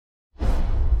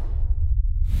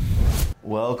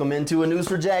Welcome into a News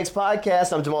for Jags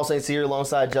podcast. I'm Jamal St. Cyr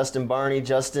alongside Justin Barney.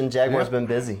 Justin, Jaguars been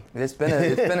busy. It's been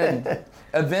an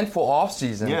eventful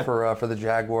offseason for the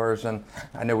Jaguars, and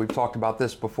I know we've talked about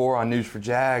this before on News for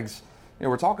Jags. You know,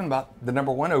 we're talking about the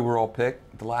number 1 overall pick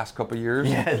the last couple of years.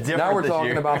 Yeah, it's different now we're this talking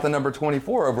year. about the number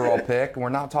 24 overall pick. We're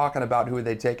not talking about who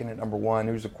they taken at number 1,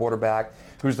 who's the quarterback,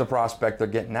 who's the prospect they're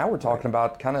getting. Now we're talking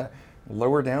about kind of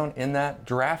lower down in that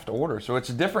draft order. So it's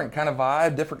a different kind of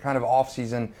vibe, different kind of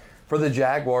offseason for the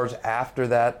Jaguars after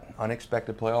that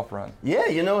unexpected playoff run. Yeah,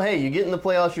 hey, you get in the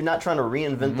playoffs, you're not trying to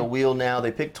reinvent the wheel now.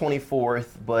 They picked 24th,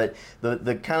 but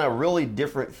the kind of really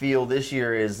different feel this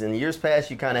year is in years past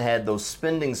you kind of had those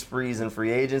spending sprees in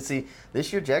free agency.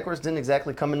 This year, Jaguars didn't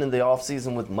exactly come into the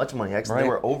offseason with much money. Actually, They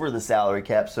were over the salary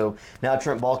cap, so now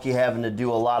Trent Baalke having to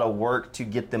do a lot of work to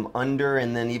get them under,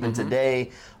 and then even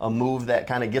today, a move that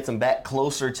kind of gets them back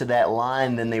closer to that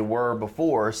line than they were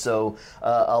before. So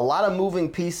a lot of moving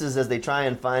pieces as they try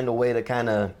and find a way to kind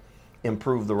of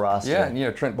improve the roster. Yeah,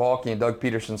 and Trent Baalke and Doug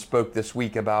Peterson spoke this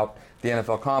week about the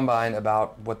NFL Combine,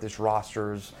 about what this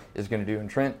roster is going to do. And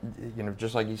Trent,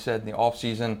 just like he said in the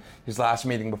offseason, his last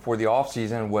meeting before the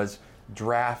offseason was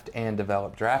draft and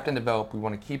develop. Draft and develop. We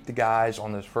want to keep the guys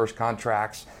on those first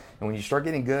contracts. And when you start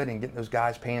getting good and getting those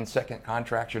guys paying second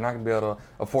contracts, you're not going to be able to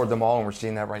afford them all. And we're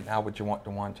seeing that right now with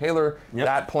Jawan Taylor. Yep.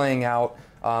 That playing out.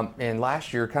 And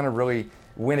last year kind of really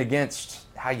went against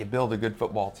how you build a good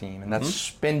football team. And that's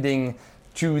spending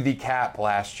to the cap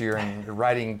last year and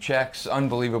writing checks,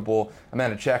 unbelievable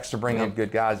amount of checks to bring in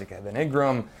good guys like Evan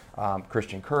Ingram,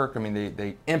 Christian Kirk. I mean,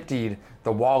 they emptied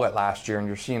the wallet last year, and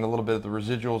you're seeing a little bit of the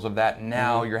residuals of that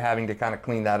now. You're having to kind of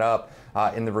clean that up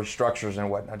in the restructures and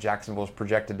whatnot. Jacksonville is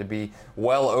projected to be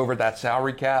well over that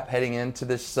salary cap heading into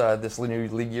this new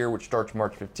league year, which starts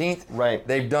March 15th. Right.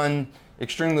 They've done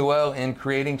extremely well in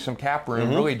creating some cap room,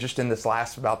 really just in this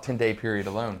last about 10-day period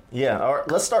alone. Yeah, all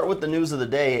right, let's start with the news of the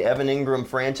day. Evan Ingram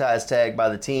franchise tag by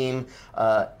the team.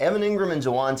 Evan Ingram and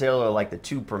Jawan Taylor are like the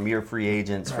 2 premier free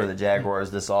agents for the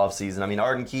Jaguars this offseason. I mean,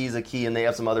 Arden Key's a key, and they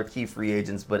have some other key free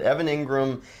agents, but Evan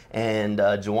Ingram and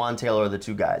Jawan Taylor are the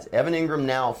 2 guys. Evan Ingram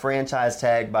now franchise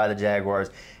tagged by the Jaguars,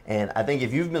 and I think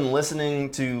if you've been listening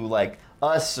to like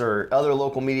us or other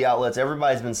local media outlets,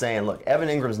 everybody's been saying, look, Evan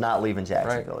Ingram's not leaving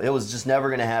Jacksonville. It was just never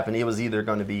going to happen. It was either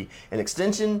going to be an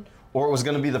extension or it was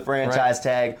going to be the franchise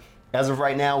tag. As of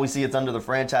right now, we see it's under the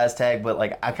franchise tag, but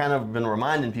like I kind of been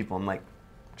reminding people, I'm like,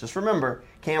 just remember,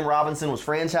 Cam Robinson was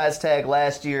franchise tag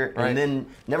last year and then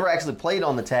never actually played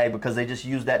on the tag because they just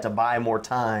used that to buy more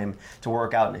time to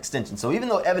work out an extension. So even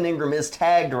though Evan Ingram is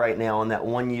tagged right now on that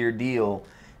 1-year deal,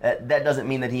 that doesn't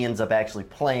mean that he ends up actually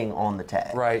playing on the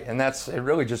tag. Right, and it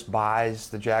really just buys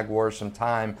the Jaguars some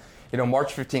time.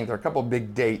 March 15th, there are a couple of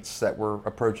big dates that we're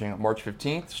approaching. March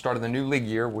 15th, start of the new league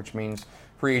year, which means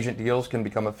free agent deals can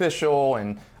become official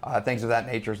and things of that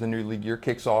nature as the new league year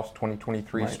kicks off.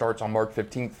 2023 starts on March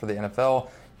 15th for the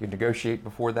NFL. You can negotiate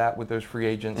before that with those free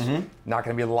agents. Not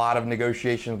going to be a lot of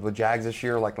negotiations with the Jags this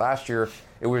year. Like last year,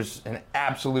 it was an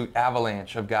absolute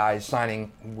avalanche of guys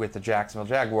signing with the Jacksonville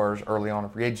Jaguars early on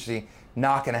in free agency.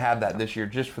 Not going to have that this year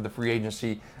just for the free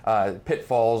agency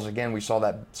pitfalls. Again, we saw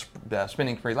that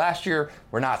spending free last year.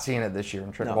 We're not seeing it this year,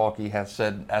 and Trent Baalke has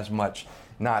said as much.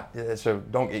 So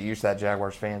don't get used to that,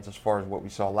 Jaguars fans, as far as what we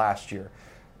saw last year.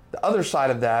 The other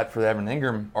side of that for the Evan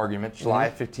Ingram argument, July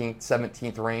 15th,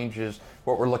 17th range is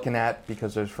what we're looking at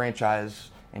because those franchise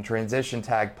and transition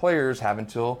tag players have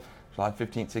until July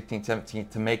 15th, 16th, 17th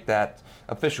to make that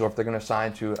official if they're going to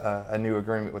sign to a new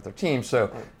agreement with their team. So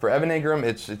for Evan Ingram,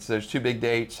 it's those 2 big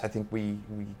dates. I think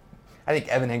I think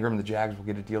Evan Ingram and the Jags will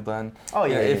get a deal done. Oh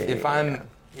yeah.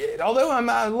 Although I'm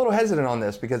a little hesitant on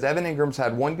this because Evan Ingram's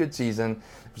had 1 good season.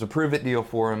 It was a prove-it deal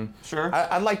for him. Sure.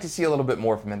 I'd like to see a little bit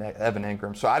more from Evan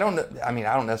Ingram. So I don't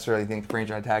necessarily think the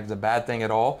franchise tag is a bad thing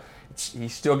at all. He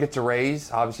still gets a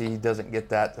raise. Obviously, he doesn't get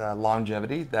that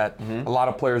longevity that a lot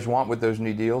of players want with those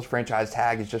new deals. Franchise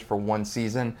tag is just for 1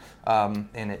 season, and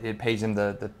it pays him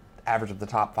the average of the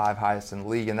top 5 highest in the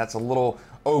league, and that's a little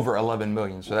over $11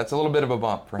 million. So that's a little bit of a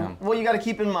bump for him. Well, you got to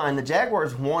keep in mind the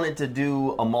Jaguars wanted to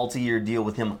do a multi-year deal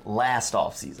with him last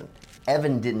offseason.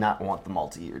 Evan did not want the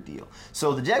multi-year deal.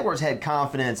 So the Jaguars had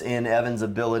confidence in Evan's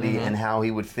ability and how he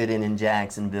would fit in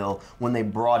Jacksonville when they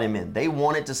brought him in. They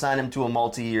wanted to sign him to a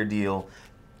multi-year deal.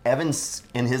 Evans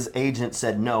and his agent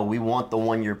said, no, we want the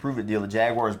 1-year prove-it deal. The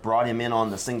Jaguars brought him in on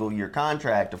the single-year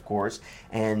contract, of course,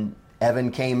 and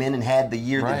Evan came in and had the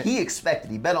year that he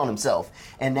expected. He bet on himself,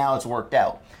 and now it's worked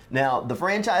out. Now, the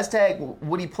franchise tag,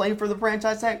 would he play for the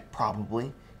franchise tag?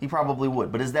 Probably. he probably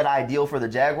would. But is that ideal for the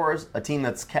Jaguars, a team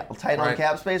that's tight on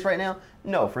cap space right now?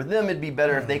 No. For them, it'd be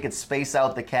better if they could space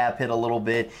out the cap hit a little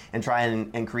bit and try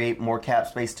and create more cap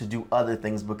space to do other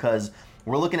things, because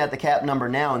we're looking at the cap number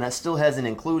now, and that still hasn't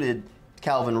included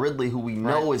Calvin Ridley, who we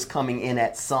know is coming in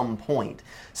at some point.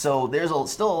 So there's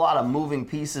still a lot of moving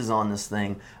pieces on this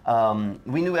thing.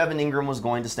 We knew Evan Ingram was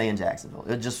going to stay in Jacksonville.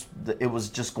 It was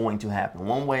just going to happen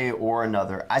one way or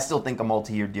another. I still think a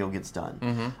multi-year deal gets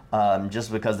done,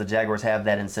 just because the Jaguars have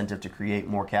that incentive to create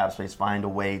more cap space, find a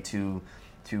way to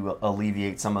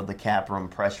alleviate some of the cap room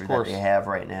pressure that they have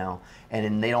right now. And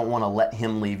then they don't want to let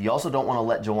him leave. You also don't want to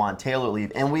let Jawaan Taylor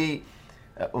leave. And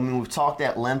we've talked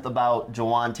at length about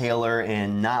Jawaan Taylor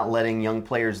and not letting young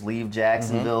players leave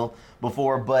Jacksonville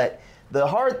before, but the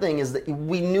hard thing is that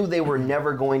we knew they were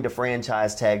never going to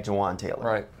franchise tag Jawaan Taylor.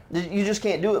 Right. You just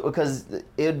can't do it because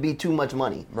it would be too much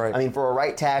money. Right. I mean, for a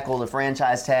right tackle to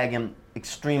franchise tag him,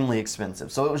 extremely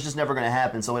expensive. So it was just never going to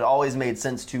happen. So it always made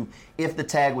sense to, if the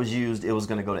tag was used, it was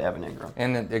going to go to Evan Ingram.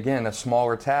 And again, a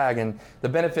smaller tag. And the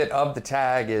benefit of the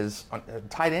tag is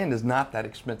tight end is not that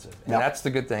expensive. And that's the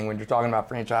good thing when you're talking about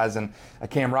franchising a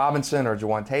Cam Robinson or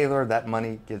Jawaan Taylor, that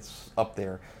money gets up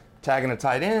there. Tagging a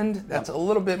tight end, that's a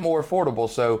little bit more affordable.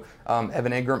 So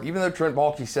Evan Ingram, even though Trent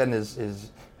Baalke said in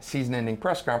his season-ending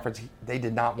press conference, they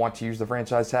did not want to use the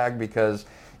franchise tag because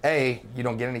you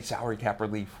don't get any salary cap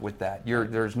relief with that.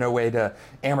 There's no way to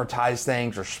amortize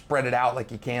things or spread it out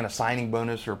like you can a signing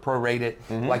bonus or prorate it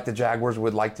like the Jaguars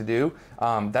would like to do.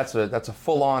 That's a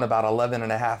full-on about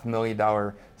 $11.5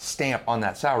 million stamp on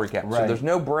that salary cap. Right. So there's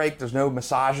no break, there's no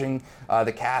massaging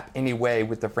the cap anyway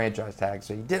with the franchise tag.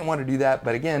 So you didn't want to do that,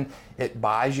 but again, it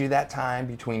buys you that time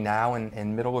between now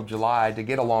and middle of July to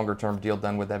get a longer-term deal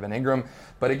done with Evan Ingram.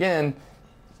 But again,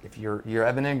 if you're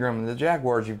Evan Ingram and the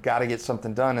Jaguars, you've got to get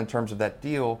something done in terms of that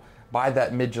deal by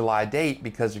that mid-July date,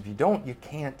 because if you don't, you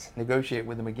can't negotiate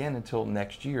with them again until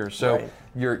next year. So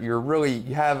you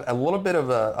have a little bit of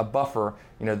a buffer.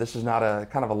 You know, this is not a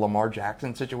kind of a Lamar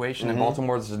Jackson situation in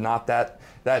Baltimore. This is not that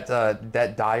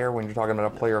dire when you're talking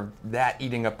about a player of that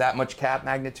eating up that much cap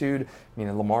magnitude. You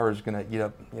know, Lamar is going to eat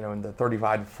up, in the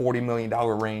 $35 to $40 million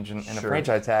range in a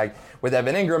franchise tag. With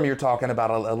Evan Ingram, you're talking about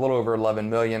a little over $11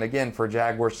 million. Again, for a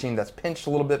Jaguars team that's pinched a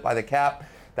little bit by the cap,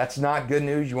 that's not good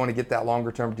news. You want to get that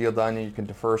longer-term deal done, and you can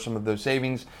defer some of those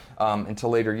savings until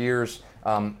later years.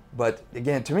 But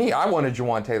again, to me, I wanted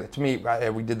Jawaan Taylor. To me,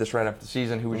 we did this right after the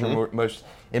season. Who was your most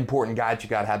important guy that you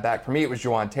got to have back? For me, it was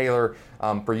Jawaan Taylor.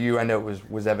 For you, I know it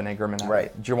was Evan Ingram. And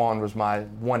Jawaan was my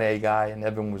 1A guy, and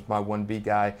Evan was my 1B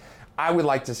guy. I would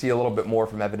like to see a little bit more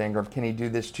from Evan Ingram. Can he do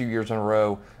this 2 years in a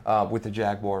row with the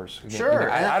Jaguars? Again,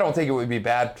 sure. I don't think it would be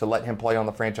bad to let him play on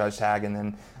the franchise tag and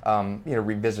then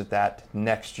revisit that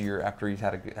next year after he's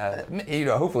had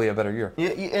hopefully a better year. Yeah,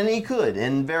 and he could,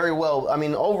 and very well. I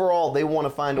mean, overall, they want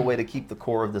to find a way to keep the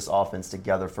core of this offense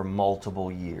together for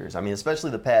multiple years. I mean,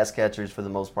 especially the pass catchers for the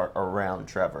most part around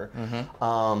Trevor.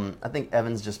 I think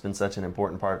Evan's just been such an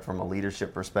important part from a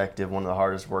leadership perspective, one of the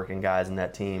hardest working guys in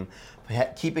that team.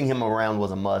 Keeping him around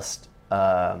was a must.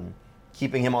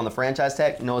 Keeping him on the franchise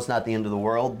tag, no, it's not the end of the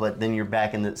world, but then you're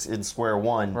back in square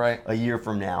one a year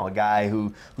from now. A guy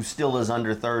who still is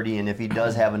under 30, and if he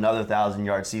does have another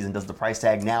 1,000-yard season, does the price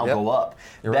tag now go up?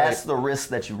 That's the risk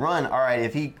that you run. All right,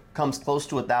 if he comes close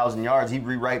to 1,000 yards, he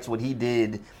rewrites what he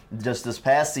did just this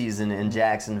past season in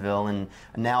Jacksonville, and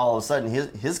now all of a sudden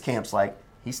his camp's like,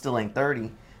 he still ain't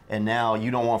 30. And now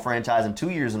you don't want to franchise him 2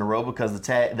 years in a row because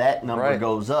that number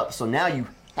goes up. So now you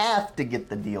have to get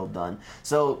the deal done.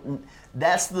 So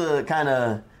that's the kind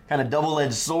of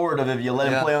double-edged sword of if you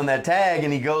let him play on that tag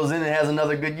and he goes in and has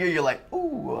another good year, you're like,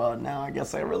 ooh, now I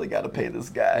guess I really got to pay this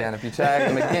guy. Yeah, and if you tag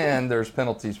him again, there's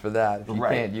penalties for that. If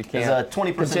you can't a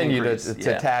 20% continue increase.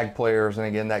 to tag players, and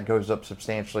again, that goes up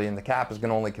substantially, and the cap is going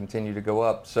to only continue to go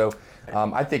up. So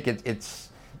I think it's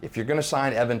if you're going to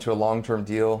sign Evan to a long-term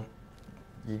deal,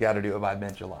 you got to do it by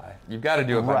mid-July. You've got to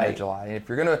do it by mid-July. And if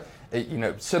you're going to,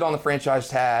 sit on the franchise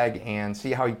tag and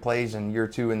see how he plays in year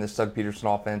 2 in this Doug Peterson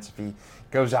offense, if he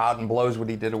goes out and blows what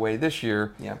he did away this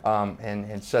year,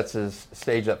 and sets his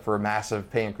stage up for a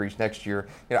massive pay increase next year,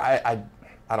 I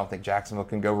don't think Jacksonville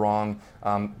can go wrong.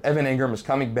 Evan Ingram is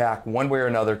coming back one way or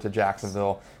another to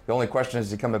Jacksonville. The only question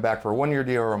is he coming back for a 1-year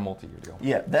deal or a multi-year deal?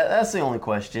 Yeah, that's the only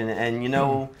question.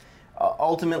 And,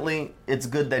 ultimately, it's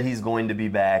good that he's going to be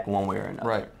back one way or another.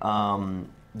 Right.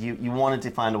 You wanted to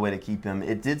find a way to keep him.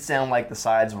 It did sound like the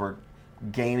sides were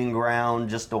gaining ground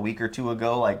just a week or two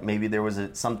ago, like maybe there was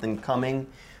something coming.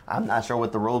 I'm not sure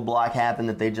what the roadblock happened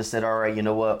that they just said, all right, you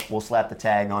know what, we'll slap the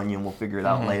tag on you and we'll figure it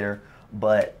out later.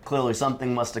 But clearly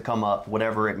something must have come up,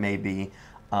 whatever it may be.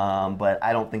 But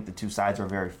I don't think the two sides are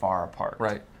very far apart.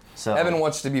 Right. So Evan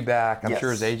wants to be back. I'm Yes.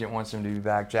 sure his agent wants him to be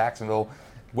back. Jacksonville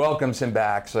welcomes him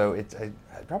back. So it's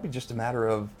probably just a matter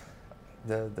of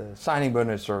the signing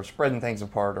bonus or spreading things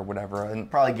apart or whatever. And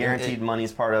probably guaranteed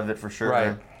money's part of it for sure.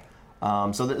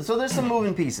 Right. So there's some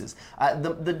moving pieces.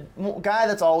 The guy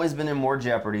that's always been in more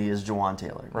jeopardy is Jawan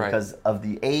Taylor Right. because of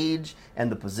the age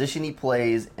and the position he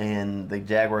plays and the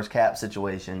Jaguars cap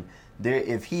situation.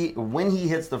 When he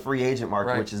hits the free agent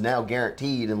market, Right. which is now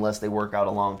guaranteed unless they work out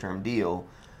a long-term deal,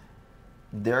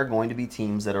 there are going to be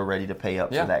teams that are ready to pay up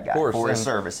for that guy for his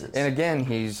services. And again,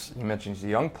 you mentioned he's a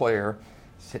young player.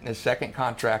 He's hitting his second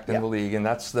contract in the league, and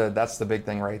that's the big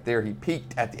thing right there. He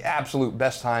peaked at the absolute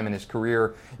best time in his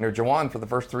career. Jawan, for the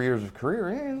first 3 years of his career,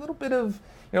 a little bit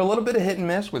of hit and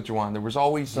miss with Jawan. There was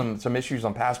always some issues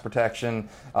on pass protection,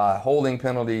 holding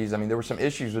penalties. I mean, there were some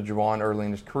issues with Jawan early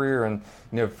in his career, and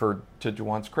to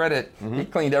Jawan's credit, he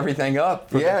cleaned everything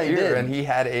up for this he year, did. and he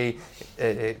had a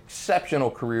exceptional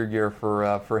career year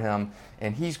for him,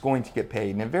 and he's going to get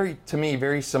paid. And to me,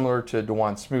 very similar to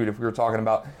Dawuane Smoot. If we were talking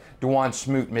about Dawuane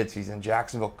Smoot midseason,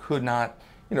 Jacksonville could not,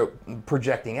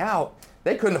 projecting out,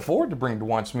 they couldn't afford to bring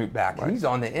Dawuane Smoot back. Right. He's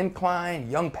on the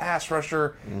incline, young pass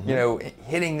rusher,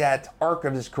 hitting that arc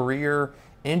of his career,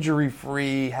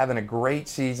 injury-free, having a great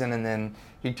season, and then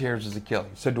he tears his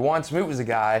Achilles. So Dawuane Smoot was a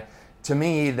guy, to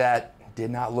me, that did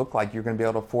not look like you're going to be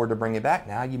able to afford to bring it back.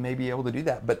 Now you may be able to do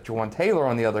that. But Jawan Taylor,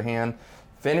 on the other hand,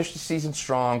 finished the season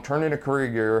strong, turned in a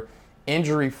career year,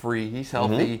 injury-free, he's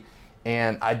healthy,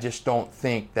 and I just don't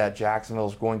think that Jacksonville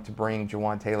is going to bring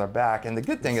Jawan Taylor back. And the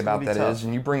good thing about that is,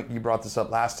 and you brought this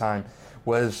up last time,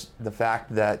 was the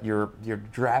fact that you're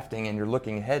drafting and you're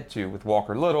looking ahead to with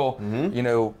Walker Little,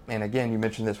 and again, you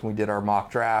mentioned this when we did our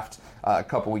mock draft a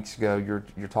couple weeks ago.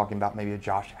 You're talking about maybe a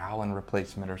Josh Allen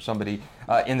replacement or somebody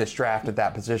in this draft at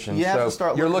that position. You have to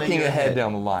start you're looking looking ahead ahead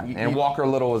down the line. And Walker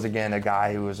Little is, again, a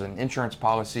guy who was an insurance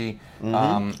policy.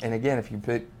 And again, if you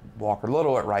pick Walker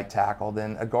Little at right tackle,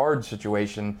 then a guard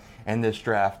situation in this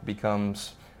draft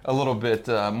becomes a little bit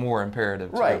more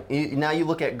imperative. Right. Now you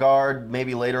look at guard,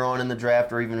 maybe later on in the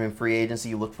draft or even in free agency,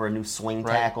 you look for a new swing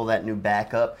tackle, that new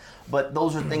backup. But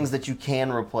those are things that you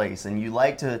can replace. And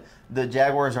the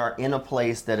Jaguars are in a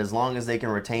place that as long as they can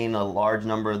retain a large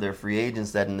number of their free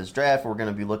agents, that in this draft we're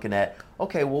going to be looking at,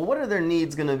 okay, well, what are their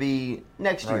needs going to be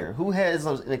next year? Who has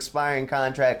an expiring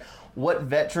contract? What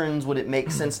veterans would it make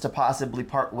sense to possibly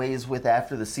part ways with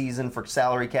after the season for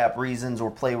salary cap reasons or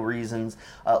play reasons?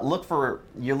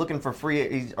 You're looking for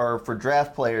free or for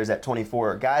draft players at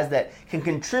 24, guys that can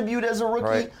contribute as a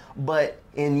rookie, but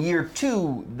in year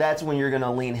 2, that's when you're going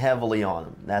to lean heavily on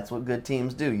them. That's what good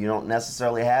teams do. You don't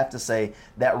necessarily have to say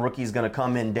that rookie's going to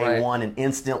come in day one and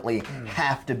instantly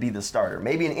have to be the starter.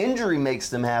 Maybe an injury makes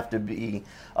them have to be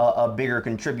a bigger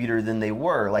contributor than they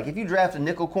were. Like if you draft a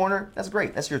nickel corner, that's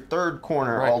great. That's your third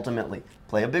corner ultimately.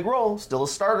 Play a big role, still a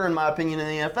starter in my opinion in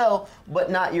the NFL, but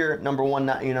not your number one,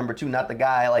 not your number two, not the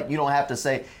guy. Like you don't have to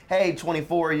say, hey,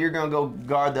 24, you're going to go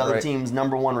guard the other team's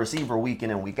number one receiver week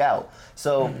in and week out.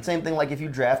 So same thing like if you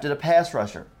drafted a pass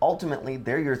rusher. Ultimately,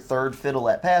 they're your third fiddle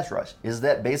at pass rush. Is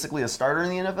that basically a starter in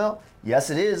the NFL? Yes,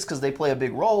 it is because they play a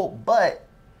big role, but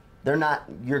they're not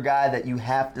your guy that you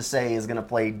have to say is going to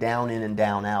play down in and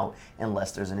down out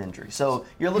unless there's an injury. So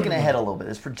you're looking ahead a little bit.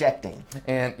 It's projecting.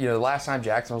 And, the last time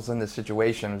Jacksonville was in this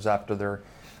situation was after their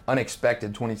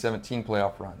unexpected 2017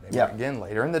 playoff run. They were, again,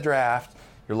 later in the draft.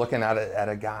 You're looking at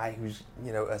a guy who's,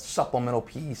 a supplemental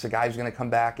piece, a guy who's going to come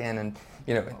back in and,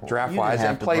 draft-wise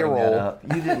and play a role.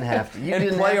 You didn't have to. You and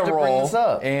didn't play have to a role. bring this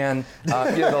up. And,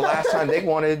 the last time they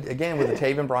wanted, again, with the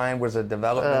Taven Bryan was a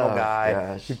developmental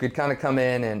guy who could kind of come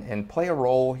in and play a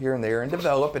role here and there and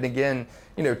develop. And again,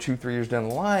 2-3 years down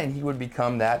the line, he would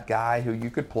become that guy who you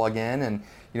could plug in and,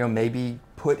 maybe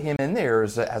put him in there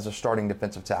as a starting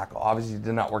defensive tackle. Obviously, it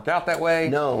did not work out that way.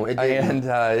 No, it didn't.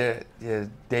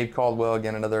 And Dave Caldwell,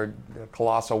 again, another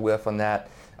colossal whiff on that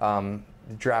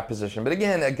draft position. But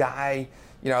again, a guy,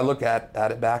 I look at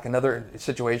it back, another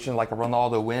situation like a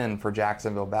Ronaldo Wynn for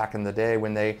Jacksonville back in the day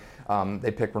when they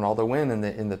picked Ronaldo Wynn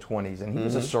in the 20s, and he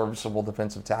was a serviceable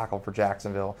defensive tackle for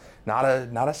Jacksonville. Not a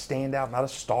standout, not a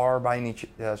star by any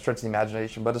stretch of the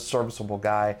imagination, but a serviceable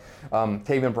guy.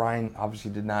 Taven Bryan obviously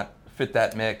did not fit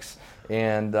that mix.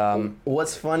 And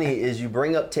what's funny is you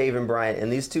bring up Taven Bryan,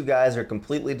 and these two guys are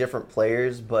completely different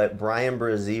players, but Brian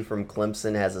Brzee from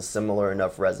Clemson has a similar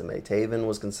enough resume. Taven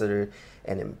was considered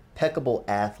an impeccable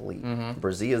athlete.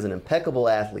 Brzee is an impeccable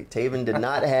athlete. Taven did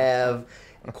not have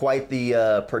quite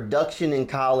the production in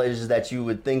college that you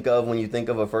would think of when you think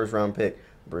of a first-round pick.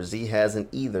 Brzee hasn't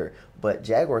either. But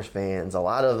Jaguars fans, a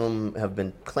lot of them have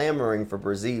been clamoring for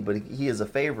Brzee, but he is a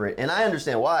favorite. And I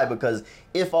understand why, because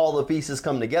if all the pieces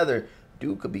come together,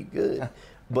 dude could be good.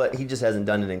 But he just hasn't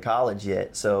done it in college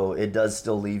yet. So it does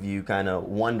still leave you kind of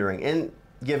wondering. And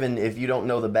given if you don't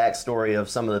know the backstory of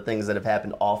some of the things that have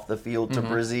happened off the field to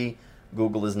Brizzy,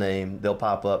 Google his name, they'll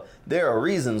pop up. There are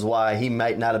reasons why he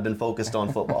might not have been focused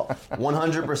on football.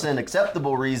 100%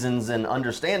 acceptable reasons and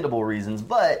understandable reasons,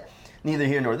 but neither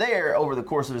here nor there. Over the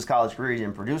course of his college career, he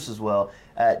didn't produce as well.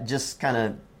 Just kind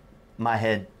of my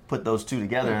head put those two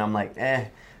together, and I'm like,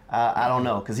 I don't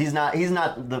know, because he's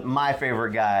not my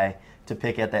favorite guy to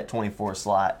pick at that 24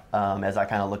 slot as I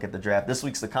kind of look at the draft. This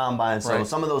week's the Combine, so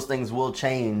some of those things will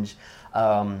change.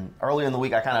 Earlier in the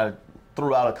week, I kind of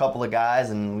threw out a couple of guys,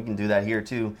 and we can do that here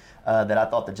too, that I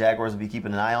thought the Jaguars would be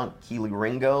keeping an eye on. Keely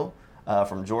Ringo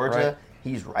from Georgia. Right.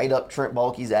 He's right up Trent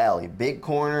Baalke's alley. Big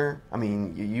corner. I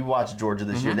mean, you watch Georgia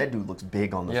this year. That dude looks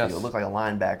big on the field. Looks like a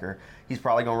linebacker. He's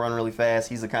probably going to run really fast.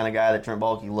 He's the kind of guy that Trent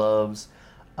Baalke loves.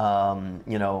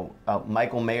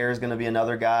 Michael Mayer is going to be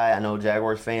another guy. I know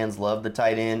Jaguars fans love the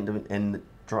tight end, and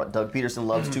Doug Peterson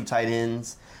loves two tight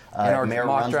ends. In our Mayer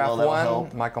mock runs draft well, that'll one,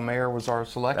 help. Michael Mayer was our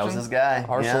selection. That was his guy.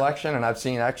 Our selection, and I've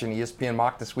seen actually an ESPN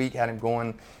mock this week had him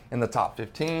going in the top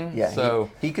 15. Yeah, so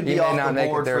he could be off the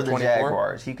board for the 24.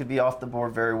 Jaguars. He could be off the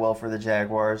board very well for the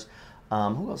Jaguars.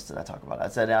 Who else did I talk about? I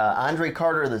said Andre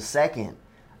Carter II.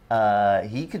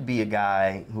 He could be a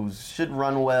guy who should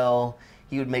run well.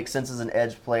 He would make sense as an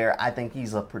edge player. I think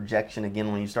he's a projection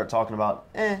again when you start talking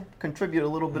about contribute a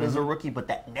little bit as a rookie, but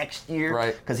that next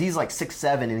year, because he's like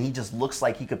 6'7", and he just looks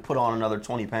like he could put on another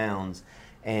 20 pounds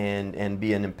and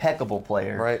be an impeccable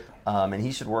player. Right. And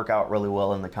he should work out really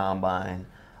well in the Combine.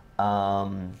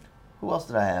 Who else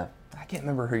did I have? I can't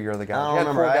remember who your other guy. I don't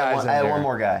remember. I had one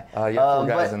more guy. You had four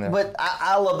guys in there. But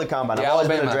I love the Combine. I've always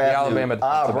been a draft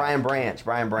dude. Brian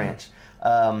Branch.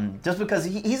 Just because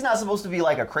he's not supposed to be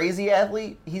like a crazy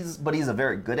athlete, but he's a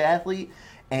very good athlete.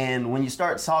 And when you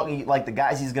start talking, like the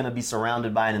guys he's going to be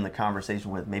surrounded by and in the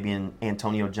conversation with, maybe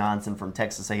Antonio Johnson from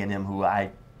Texas A&M, who I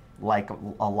like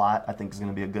a lot, I think is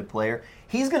going to be a good player.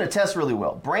 He's going to test really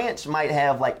well. Branch might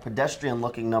have like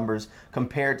pedestrian-looking numbers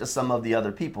compared to some of the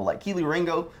other people. Like Keely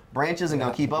Ringo, Branch isn't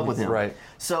going to keep up with him. Right.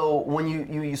 So when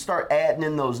you start adding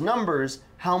in those numbers,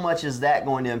 how much is that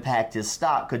going to impact his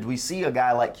stock? Could we see a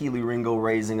guy like Keely Ringo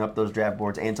raising up those draft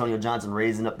boards, Antonio Johnson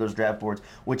raising up those draft boards,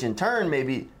 which in turn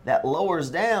maybe that lowers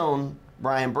down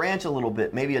Brian Branch a little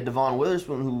bit. Maybe a Devon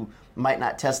Witherspoon who might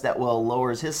not test that well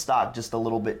lowers his stock just a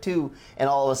little bit too. And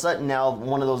all of a sudden now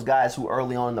one of those guys who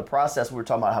early on in the process we were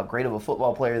talking about how great of a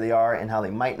football player they are and how they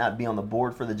might not be on the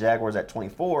board for the Jaguars at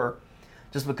 24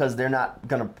 just because they're not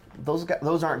going to –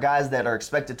 those aren't guys that are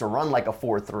expected to run like a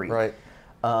 4.3. Right.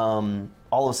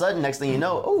 All of a sudden, next thing you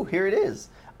know, oh, here it is.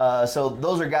 So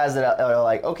those are guys that are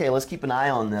like, okay, let's keep an eye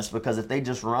on this because if they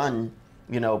just run –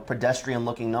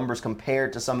 pedestrian-looking numbers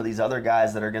compared to some of these other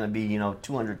guys that are going to be,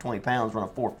 220 pounds, run a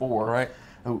 4.4. Right.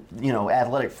 Who,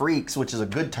 athletic freaks, which is a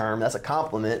good term. That's a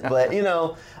compliment. But,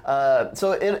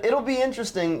 so it'll be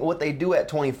interesting what they do at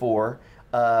 24.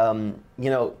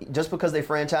 Just because they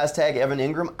franchise tag Evan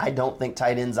Ingram, I don't think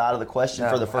tight end's out of the question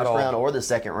for the first round or the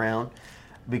second round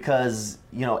because,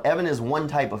 Evan is one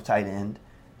type of tight end.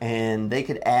 And they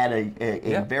could add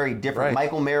a very different. Right.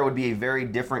 Michael Mayer would be a very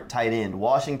different tight end.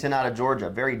 Washington out of Georgia,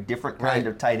 very different kind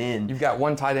of tight end. You've got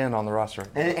one tight end on the roster.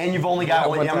 And you've only got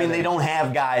one. I mean, they don't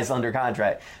have guys under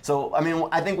contract. So,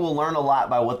 I think we'll learn a lot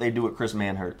by what they do with Chris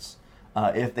Manhertz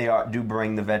if they do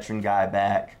bring the veteran guy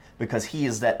back. Because he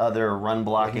is that other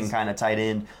run-blocking kind of tight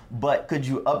end. But could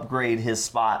you upgrade his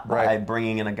spot by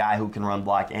bringing in a guy who can run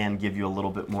block and give you a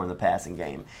little bit more in the passing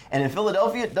game? And in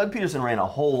Philadelphia, Doug Peterson ran a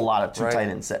whole lot of two tight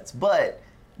end sets. But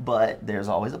there's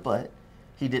always a but.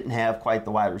 He didn't have quite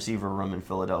the wide receiver room in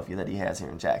Philadelphia that he has here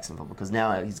in Jacksonville because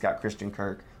now he's got Christian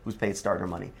Kirk, who's paid starter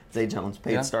money. Zay Jones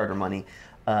paid starter money.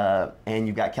 And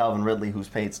you've got Calvin Ridley, who's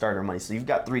paid starter money. So you've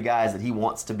got three guys that he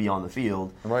wants to be on the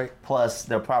field. Right. Plus,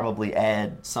 they'll probably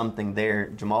add something there.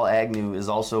 Jamal Agnew has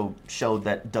also showed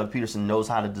that Doug Peterson knows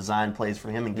how to design plays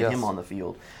for him and get him on the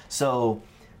field. So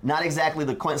not exactly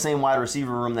the same wide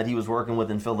receiver room that he was working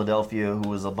with in Philadelphia, who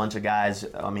was a bunch of guys,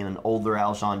 an older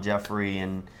Alshon Jeffrey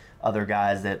and other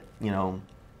guys that,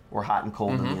 were hot and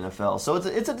cold in the NFL. So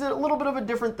it's a little bit of a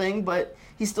different thing, but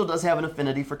he still does have an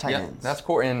affinity for tight ends. That's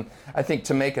cool. And I think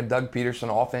to make a Doug Peterson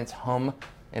offense hum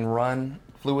and run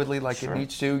fluidly like it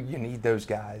needs to, you need those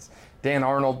guys. Dan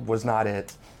Arnold was not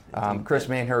it. Chris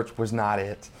Manhertz was not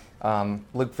it.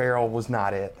 Luke Farrell was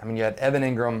not it. You had Evan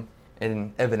Ingram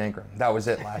and Evan Ingram. That was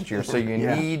it last year. So you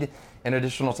need an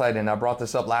additional tight end. I brought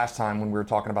this up last time when we were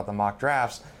talking about the mock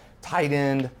drafts. Tight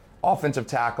end, offensive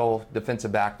tackle,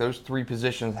 defensive back, those three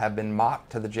positions have been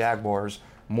mocked to the Jaguars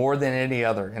more than any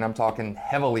other, and I'm talking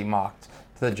heavily mocked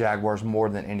to to the Jaguars more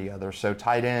than any other. So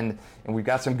tight end, and we've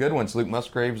got some good ones. Luke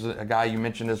Musgrave's a guy you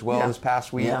mentioned as well this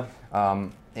past week. Yeah.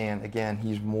 And again,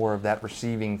 he's more of that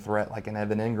receiving threat like an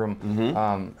Evan Ingram,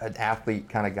 an athlete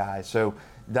kind of guy. So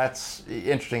that's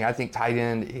interesting. I think tight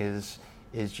end is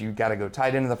you got to go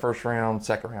tight end in the first round,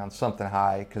 second round, something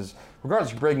high, because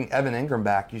regardless of bringing Evan Ingram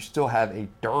back, you still have a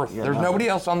dearth. There's nobody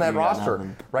else on that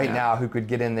roster right now who could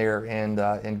get in there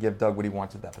and give Doug what he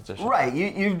wants at that position. Right.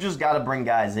 You've just got to bring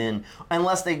guys in,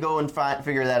 unless they go and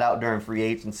figure that out during free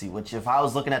agency, which if I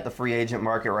was looking at the free agent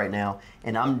market right now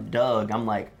and I'm Doug, I'm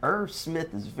like, Irv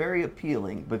Smith is very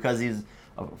appealing because he's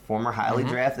a former highly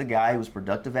drafted guy who was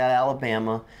productive at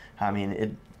Alabama. I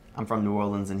mean, I'm from New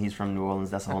Orleans and he's from New Orleans.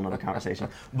 That's a whole nother conversation.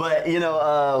 But,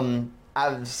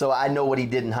 so I know what he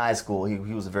did in high school. He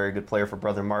was a very good player for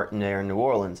Brother Martin there in New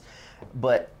Orleans.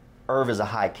 But Irv is a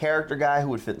high character guy who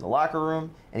would fit in the locker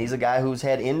room, and he's a guy who's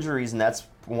had injuries, and that's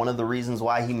one of the reasons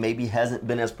why he maybe hasn't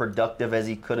been as productive as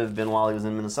he could have been while he was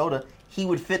in Minnesota. He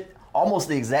would fit almost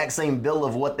the exact same bill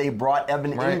of what they brought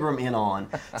Evan Ingram in on.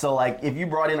 So, like, if you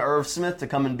brought in Irv Smith to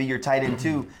come and be your tight end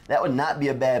too, that would not be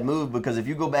a bad move, because if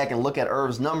you go back and look at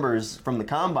Irv's numbers from the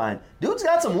Combine, dude's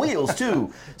got some wheels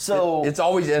too. So it's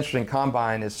always interesting.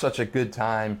 Combine is such a good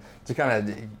time to kind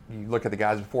of, you look at the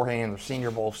guys beforehand, their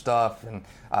Senior Bowl stuff and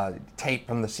tape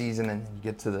from the season, and you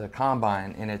get to the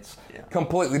Combine, and it's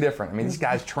completely different. I mean, these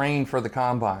guys train for the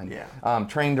Combine,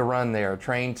 trained to run there,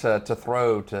 trained to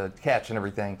throw, to catch and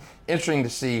everything. Interesting to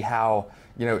see how,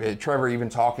 Trevor even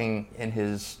talking in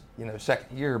his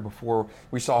second year, before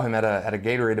we saw him at a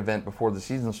Gatorade event before the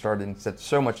season started, and said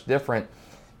so much different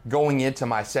going into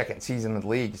my second season in the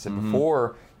league. He said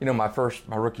before,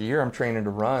 my rookie year, I'm training to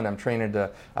run, I'm training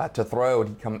to throw.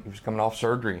 He was coming off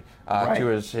surgery to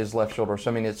his left shoulder. So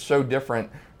I mean, it's so different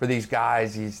for these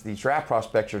guys. These draft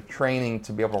prospects are training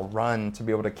to be able to run, to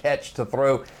be able to catch, to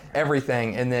throw,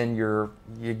 everything, and then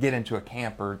you get into a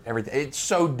camp or everything. It's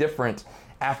so different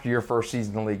after your first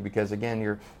season in the league, because again,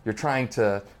 you're trying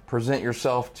to present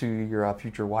yourself to your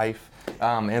future wife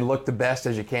and look the best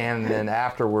as you can, and then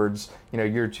afterwards,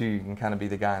 year two, you can kind of be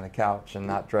the guy on the couch and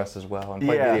not dress as well and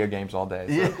play video games all day.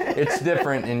 So it's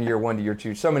different in year one to year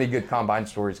two. So many good Combine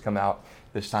stories come out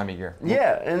this time of year.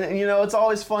 Yeah, and it's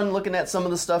always fun looking at some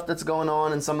of the stuff that's going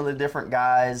on and some of the different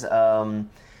guys.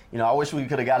 I wish we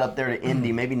could have got up there to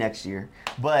Indy maybe next year.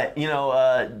 But,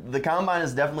 the Combine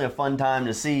is definitely a fun time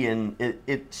to see, and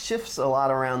it shifts a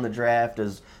lot around the draft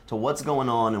as to what's going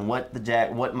on and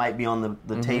what might be on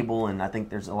the table. And I think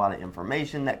there's a lot of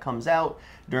information that comes out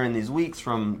during these weeks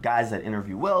from guys that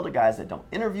interview well to guys that don't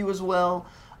interview as well.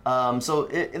 So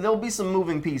there'll be some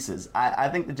moving pieces. I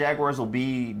think the Jaguars will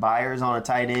be buyers on a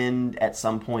tight end at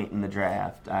some point in the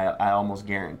draft. I almost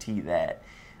guarantee that.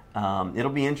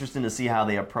 It'll be interesting to see how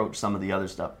they approach some of the other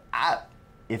stuff.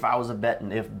 If I was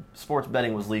if sports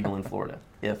betting was legal in Florida,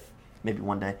 maybe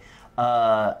one day,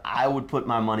 I would put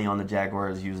my money on the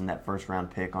Jaguars using that first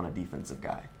round pick on a defensive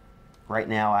guy. Right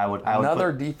now, I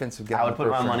would defensive guy. I would put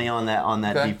my money on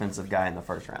that defensive guy in the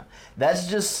first round. That's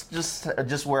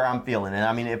just where I'm feeling it.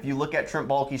 I mean, if you look at Trent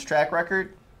Baalke's track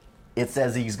record, it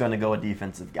says he's going to go a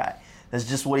defensive guy. That's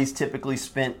just what he's typically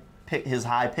spent his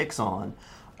high picks on.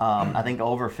 I think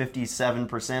over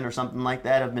 57% or something like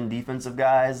that have been defensive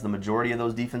guys. The majority of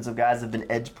those defensive guys have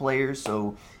been edge players.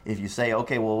 So if you say,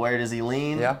 okay, well, where does he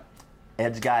lean? Yeah.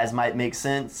 Edge guys might make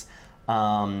sense.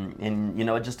 And,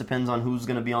 it just depends on who's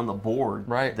going to be on the board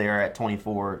there at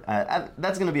 24.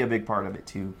 That's going to be a big part of it,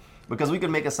 too. Because we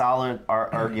could make a solid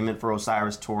argument for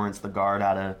O'Cyrus Torrence, the guard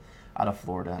out of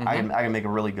Florida. I can make a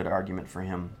really good argument for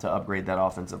him to upgrade that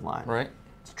offensive line. Right.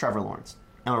 It's Trevor Lawrence.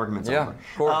 An argument's over. Of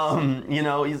course.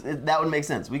 That would make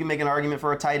sense. We can make an argument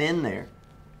for a tight end there.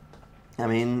 I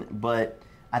mean, but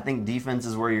I think defense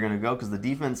is where you're going to go, because the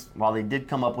defense, while they did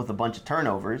come up with a bunch of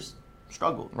turnovers,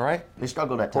 struggled. Right. They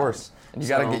struggled at times. Of course. And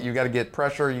you got to get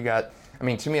pressure.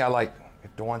 To me, I like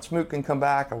if DeJuan Smoot can come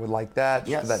back, I would like that.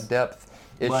 Just for that depth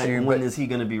issue. But when is he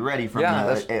going to be ready from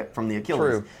the Achilles?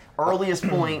 True. Earliest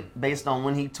point based on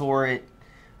when he tore it.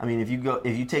 I mean, if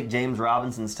you take James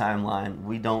Robinson's timeline,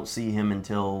 we don't see him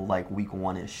until like week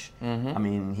 1-ish. I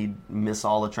mean, he'd miss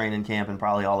all the training camp and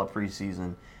probably all the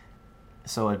preseason.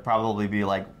 So it'd probably be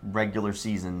like regular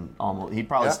season almost. He'd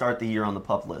probably start the year on the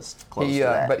PUP list, close to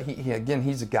that. But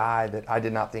he's a guy that I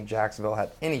did not think Jacksonville had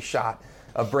any shot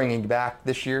of bringing back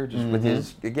this year, just with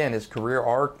his career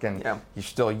arc, and he's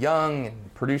still young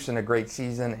and producing a great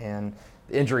season, and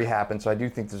the injury happened. So I do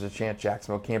think there's a chance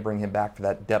Jacksonville can bring him back for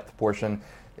that depth portion.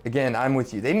 Again, I'm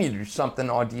with you. They need to do something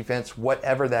on defense,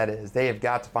 whatever that is. They have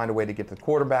got to find a way to get to the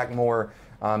quarterback more.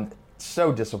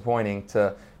 So disappointing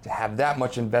to have that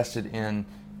much invested in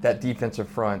that defensive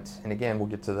front. And again, we'll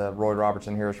get to the Roy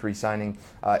Robertson Harris re-signing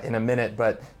in a minute,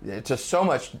 but it's just so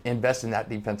much invest in that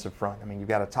defensive front. I mean, you've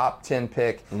got a top 10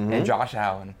 pick in Josh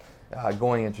Allen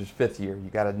going into his 5th year. You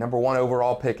got a number 1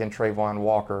 overall pick in Trayvon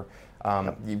Walker.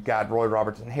 You've got Roy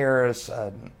Robertson Harris,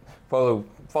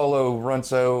 Folo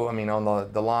Runso, I mean, on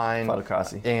the line.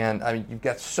 Fatukasi. And I mean, you've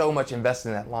got so much invested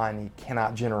in that line, he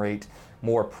cannot generate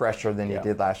more pressure than he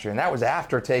did last year. And that was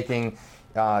after taking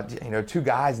 2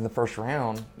 guys in the first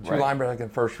round, 2 linebackers in the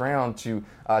first round to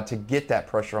get that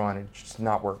pressure on. It just did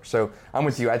not work. So I'm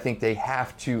with you. I think they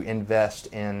have to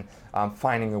invest in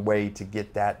finding a way to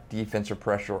get that defensive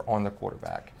pressure on the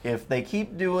quarterback. If they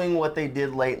keep doing what they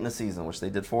did late in the season, which they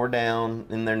did 4 down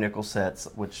in their nickel sets,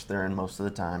 which they're in most of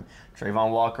the time.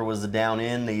 Trayvon Walker was the down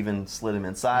end. They even slid him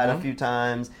inside a few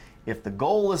times. If the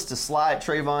goal is to slide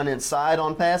Trayvon inside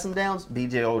on passing downs,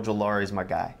 B.J. Ojulari is my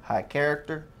guy. High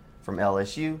character from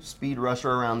LSU, speed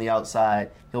rusher around the outside.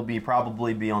 He'll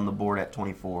probably be on the board at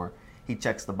 24. He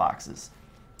checks the boxes.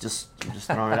 Just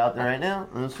throwing it out there right now.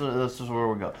 This is where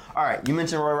we go. All right, you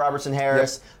mentioned Roy Robertson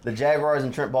Harris. Yep. The Jaguars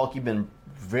and Trent Baalke been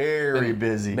very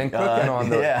busy. Been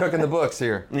cooking cooking the books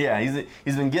here. Yeah,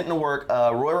 he's been getting to work.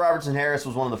 Roy Robertson Harris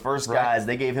was one of the first guys.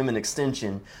 They gave him an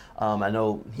extension. I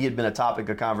know he had been a topic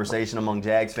of conversation among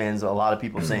Jags fans. A lot of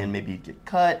people saying maybe he'd get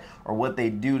cut or what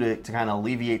they do to kind of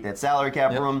alleviate that salary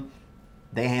cap room.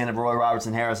 They handed Roy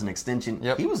Robertson Harris an extension.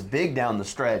 He was big down the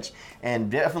stretch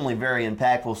and definitely very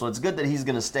impactful. So it's good that he's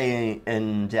going to stay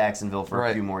in Jacksonville for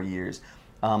a few more years.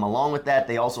 Along with that,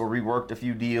 they also reworked a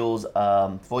few deals.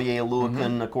 Foye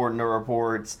Oluokun, according to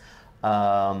reports.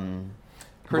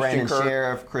 Brandon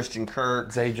Sheriff, Christian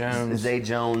Kirk, Zay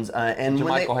Jones, and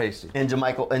JaMycal Hasty. And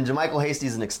JaMycal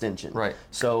Hasty's an extension. Right.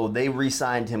 So they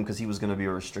re-signed him because he was going to be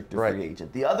a restricted free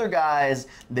agent. The other guys,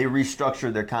 they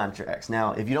restructured their contracts.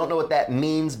 Now, if you don't know what that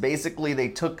means, basically they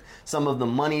took some of the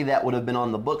money that would have been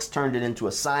on the books, turned it into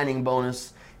a signing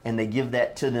bonus, and they give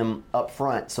that to them up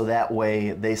front, so that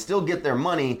way they still get their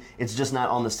money, it's just not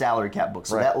on the salary cap book.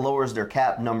 So that lowers their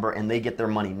cap number, and they get their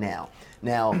money now.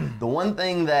 Now, the one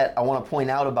thing that I want to point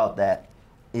out about that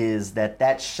is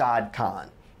that's Shad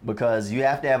Khan, because you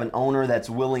have to have an owner that's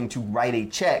willing to write a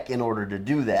check in order to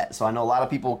do that. So I know a lot of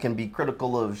people can be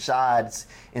critical of Shad's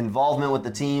involvement with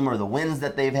the team or the wins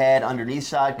that they've had underneath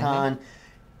Shad Khan.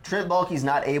 Trent Baalke's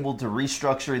not able to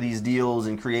restructure these deals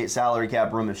and create salary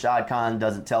cap room if Shad Khan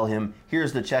doesn't tell him,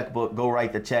 here's the checkbook, go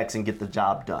write the checks and get the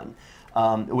job done.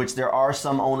 Which there are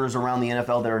some owners around the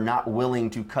NFL that are not willing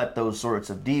to cut those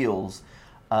sorts of deals.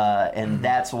 And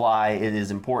that's why it is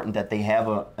important that they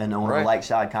have an owner like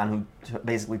Shad Khan who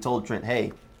basically told Trent,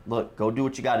 hey, look, go do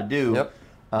what you got to do.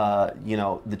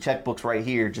 The checkbook's right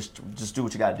here. Just do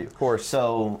what you got to do. Of course.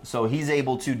 So he's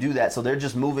able to do that. So they're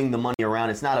just moving the money around.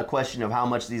 It's not a question of how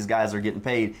much these guys are getting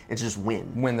paid. It's just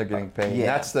when they're getting paid. Yeah.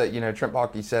 That's Trent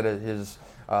Baalke said at his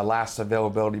last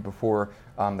availability before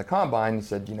the combine. He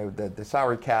said, the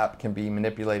salary cap can be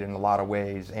manipulated in a lot of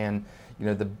ways, and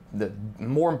the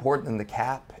more important than the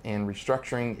cap and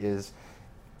restructuring is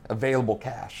available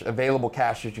cash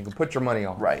that you can put your money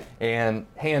on and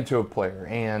hand to a player,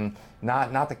 and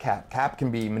not the cap. Cap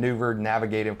can be maneuvered,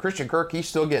 navigated. Christian Kirk, he's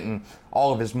still getting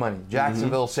all of his money.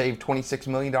 Jacksonville saved $26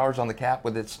 million on the cap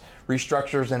with its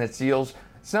restructures and its deals.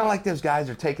 It's not like those guys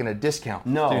are taking a discount.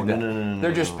 No.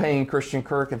 They're just paying Christian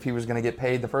Kirk. If he was going to get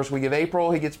paid the first week of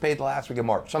April, he gets paid the last week of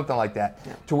March, something like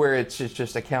that, to where it's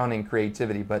just accounting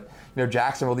creativity. But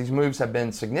Jacksonville, these moves have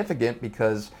been significant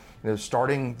because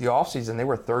starting the offseason, they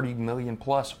were $30 million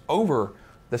plus over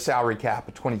the salary cap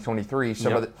of 2023.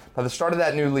 So by the start of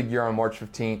that new league year on March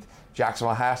 15th,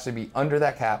 Jacksonville has to be under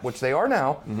that cap, which they are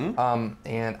now,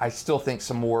 and I still think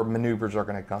some more maneuvers are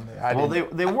going to come.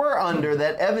 They were under.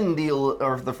 That Evan deal,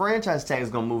 or the franchise tag is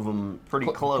going to move them pretty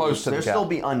close. They'll still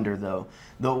be under, though.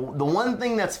 The one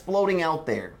thing that's floating out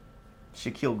there,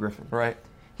 Shaquille Griffin. Right.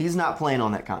 He's not playing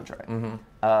on that contract.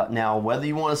 Now, whether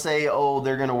you want to say,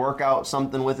 they're going to work out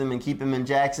something with him and keep him in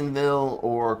Jacksonville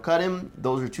or cut him,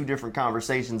 those are two different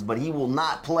conversations. But he will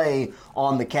not play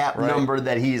on the cap number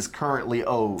that he is currently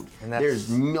owed. And there's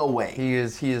no way. He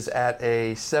is at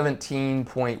a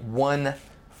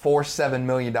 $17.147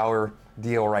 million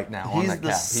deal right now. He's on that the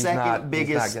cap. second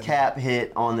biggest cap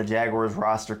hit on the Jaguars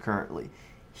roster currently.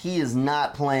 He is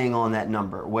not playing on that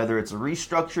number. Whether it's a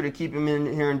restructure to keep him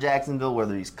in here in Jacksonville,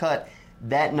 whether he's cut,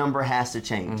 that number has to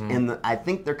change. And I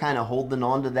think they're kind of holding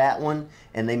on to that one,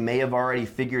 and they may have already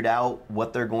figured out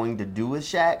what they're going to do with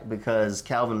Shaq because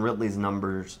Calvin Ridley's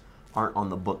numbers aren't on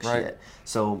the books yet.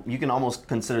 So you can almost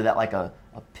consider that like a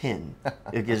pin.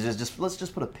 Let's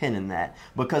just put a pin in that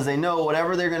because they know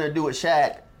whatever they're going to do with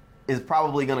Shaq, is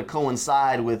probably going to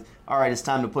coincide with, all right, it's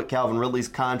time to put Calvin Ridley's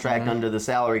contract under the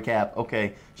salary cap.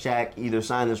 Okay, Shaq, either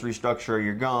sign this restructure or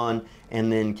you're gone,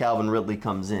 and then Calvin Ridley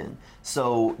comes in.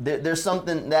 So there's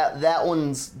something that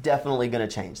one's definitely going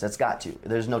to change. That's got to.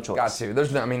 There's no choice. Got to.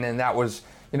 There's no. I mean, and that was,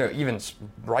 even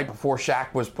right before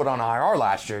Shaq was put on IR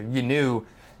last year, you knew.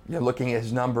 Looking at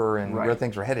his number and where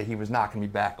things were headed, he was not going to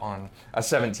be back on a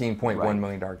 $17.1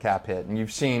 million cap hit. And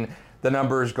you've seen the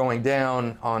numbers going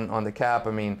down on the cap.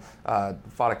 I mean,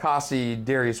 Fatukasi,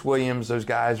 Darius Williams, those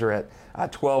guys are at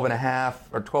 12.5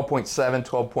 or 12.7,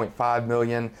 12.5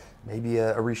 million. Maybe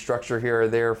a restructure here or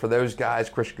there for those guys.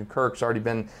 Christian Kirk's already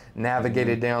been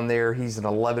navigated down there. He's an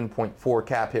 11.4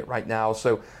 cap hit right now.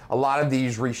 So a lot of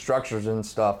these restructures and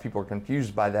stuff, people are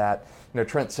confused by that.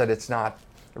 Trent said it's not.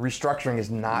 Restructuring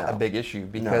is not a big issue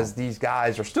because these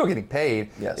guys are still getting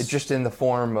paid. Yes. It's just in the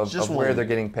form of where they're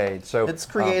getting paid. So it's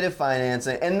creative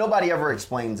financing, and nobody ever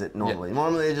explains it normally. Yeah.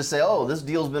 Normally they just say, "Oh, this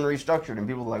deal's been restructured," and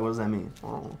people are like, "What does that mean?"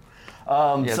 Oh.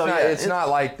 It's not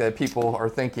like that people are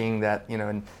thinking that,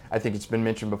 and I think it's been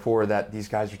mentioned before that these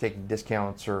guys are taking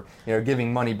discounts or,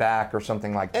 giving money back or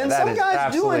something like that. And that some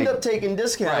guys do end up taking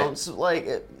discounts. Right.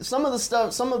 Like some of the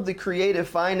stuff, some of the creative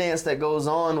finance that goes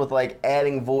on with like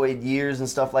adding void years and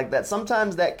stuff like that,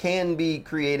 sometimes that can be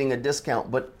creating a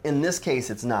discount, but in this case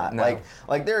it's not. No.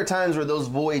 Like there are times where those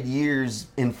void years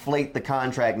inflate the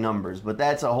contract numbers, but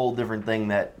that's a whole different thing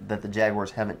that the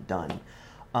Jaguars haven't done.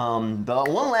 The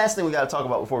one last thing we got to talk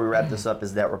about before we wrap this up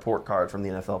is that report card from the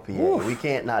NFLPA. Oof. We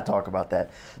can't not talk about that.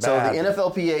 Bad. So the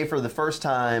NFLPA for the first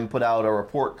time put out a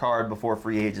report card before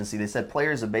free agency. They said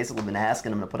players have basically been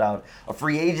asking them to put out a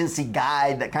free agency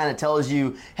guide that kind of tells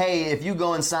you, hey, if you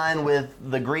go and sign with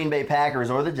the Green Bay Packers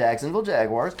or the Jacksonville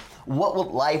Jaguars, what will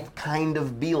life kind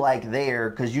of be like there?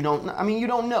 Because you don't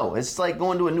know. It's like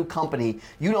going to a new company.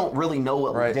 You don't really know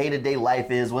what day-to-day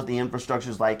life is, what the infrastructure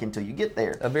is like until you get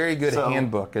there. A very good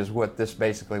handbook is what this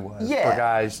basically was Yeah. for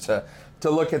guys to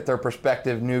look at their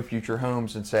prospective new future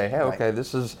homes and say, hey, okay,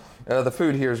 this is the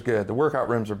food here is good, the workout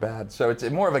rooms are bad. So it's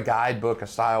more of a guidebook, a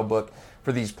style book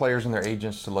for these players and their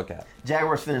agents to look at.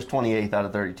 Jaguars finished 28th out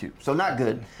of 32, so not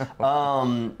good.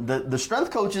 The strength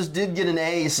coaches did get an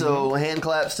A, so hand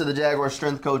claps to the Jaguars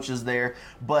strength coaches there.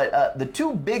 But the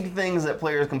two big things that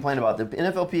players complained about, the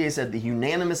NFLPA said the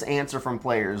unanimous answer from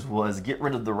players was get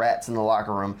rid of the rats in the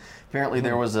locker room. Apparently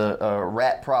there was a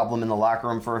rat problem in the locker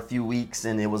room for a few weeks,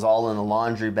 and it was all in the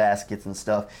laundry baskets and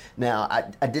stuff. Now,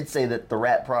 I did say that the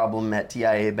rat problem at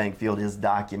TIAA Bank Field is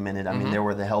documented. I mean, there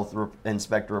were the health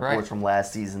inspector reports from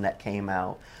last season that came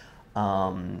out.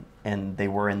 And they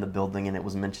were in the building, and it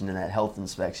was mentioned in that health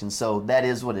inspection. So that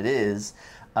is what it is.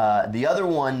 The other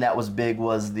one that was big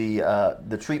was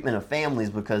the treatment of families,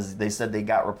 because they said they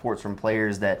got reports from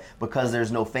players that because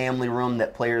there's no family room,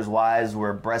 that players' wives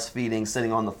were breastfeeding,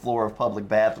 sitting on the floor of public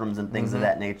bathrooms and things of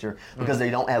that nature because they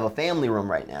don't have a family room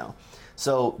right now.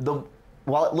 So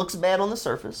while it looks bad on the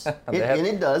surface,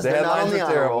 it does, they're not on the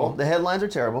honor roll. The headlines are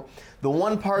terrible. The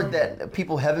one part that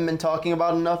people haven't been talking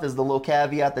about enough is the little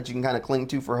caveat that you can kind of cling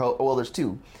to for hope. Well, there's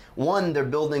two. One, they're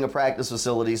building a practice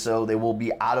facility, so they will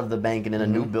be out of the bank and in a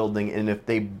new building. And if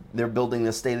they're building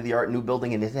this state-of-the-art new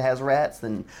building and it has rats,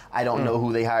 then I don't know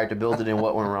who they hired to build it and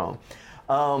what went wrong.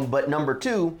 But number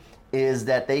two is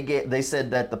that they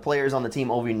said that the players on the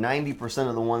team, over 90%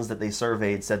 of the ones that they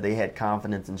surveyed said they had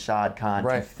confidence in Shad Khan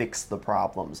to fix the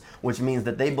problems, which means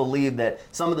that they believe that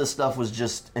some of the stuff was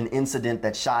just an incident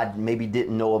that Shad maybe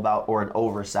didn't know about or an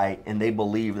oversight, and they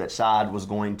believe that Shad was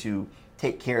going to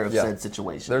take care of said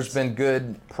situations. There's been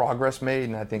good progress made,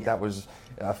 and I think that was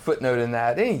a footnote in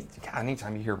that.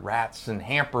 Anytime you hear rats and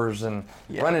hampers and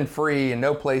running free and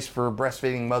no place for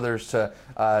breastfeeding mothers to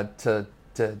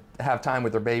have time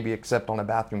with their baby except on a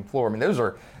bathroom floor. I mean, those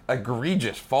are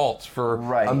egregious faults for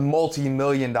a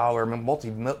multi-billion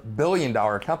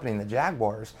dollar company in the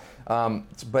Jaguars.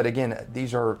 But again,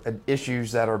 these are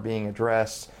issues that are being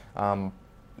addressed.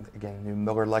 Again, a new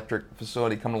Miller Electric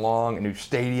facility coming along, a new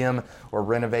stadium or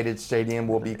renovated stadium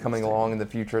will be coming along in the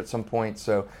future at some point.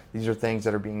 So these are things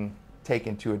that are being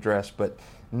taken to address, but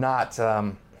not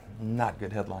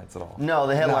good headlines at all. No,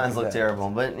 the headlines look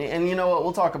terrible. And you know what?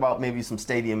 We'll talk about maybe some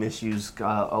stadium issues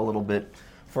a little bit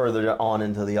further on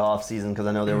into the off season, because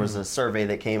I know there was a survey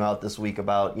that came out this week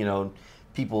about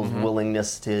people's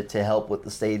willingness to help with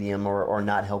the stadium or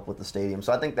not help with the stadium.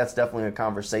 So I think that's definitely a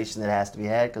conversation that has to be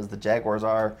had, because the Jaguars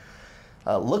are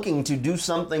looking to do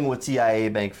something with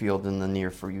TIAA Bank Field in the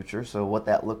near future. So what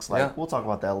that looks like, we'll talk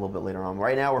about that a little bit later on.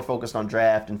 Right now we're focused on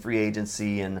draft and free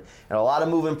agency and a lot of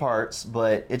moving parts,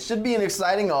 but it should be an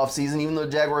exciting offseason, even though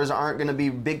the Jaguars aren't going to be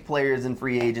big players in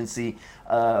free agency.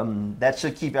 that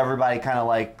should keep everybody kind of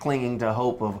like clinging to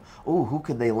hope of, oh, who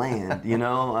could they land? You're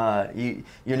not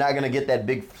going to get that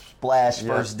big splash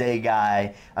first day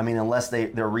guy. I mean, unless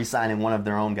they're re-signing one of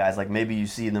their own guys. Like maybe you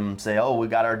see them say, oh, we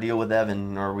got our deal with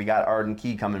Evan, or we got Arden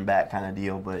Key coming back kind of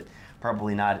deal, but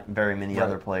probably not very many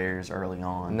other players early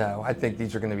on. No, I think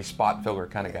these are going to be spot filler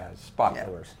kind of guys. Spot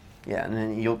fillers. Yeah, and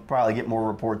then you'll probably get more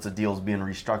reports of deals being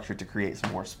restructured to create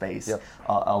some more space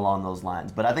along those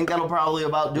lines. But I think that'll probably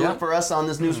about do it for us on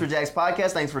this News for Jax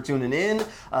podcast. Thanks for tuning in.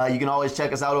 You can always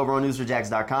check us out over on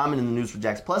news4jax.com and in the News for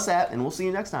Jax Plus app, and we'll see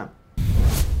you next time.